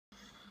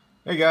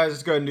Hey guys,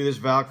 let's go ahead and do this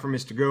valk for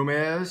Mr.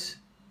 Gomez.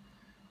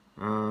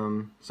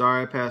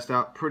 Sorry I passed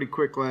out pretty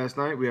quick last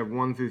night. We have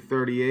 1 through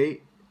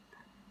 38.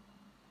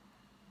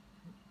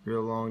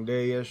 Real long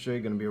day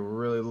yesterday, gonna be a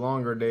really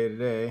longer day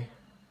today.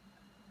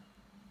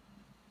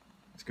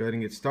 Let's go ahead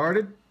and get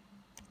started.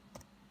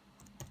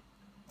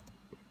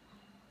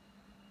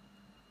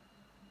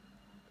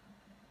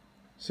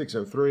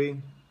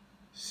 $603,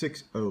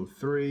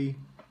 $603.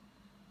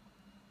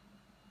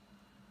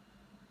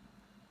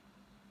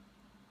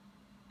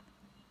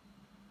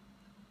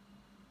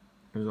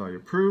 Here's all your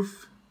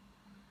proof.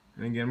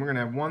 And again, we're going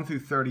to have 1 through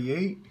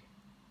 38.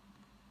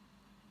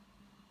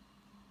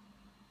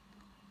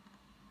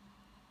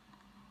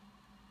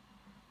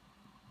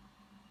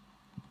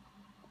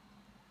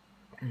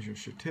 Here's your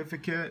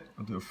certificate.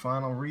 I'll do a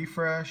final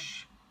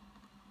refresh.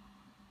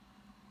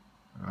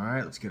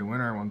 Alright, let's get a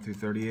winner, 1 through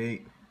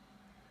 38.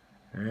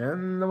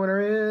 And the winner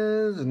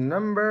is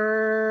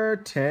number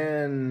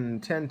 10.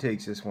 10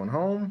 takes this one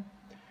home.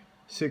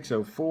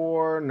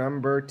 604,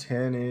 number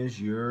 10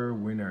 is your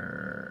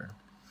winner.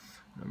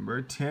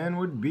 Number 10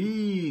 would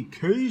be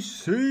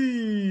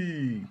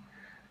KC.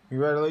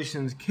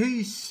 Congratulations,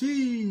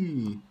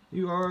 KC.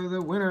 You are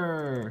the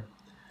winner.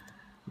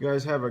 You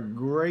guys have a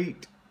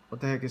great, what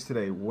the heck is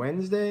today?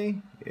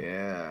 Wednesday?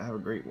 Yeah, have a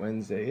great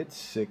Wednesday. It's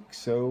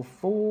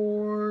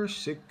 6:04,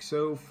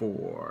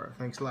 6:04.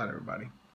 Thanks a lot, everybody.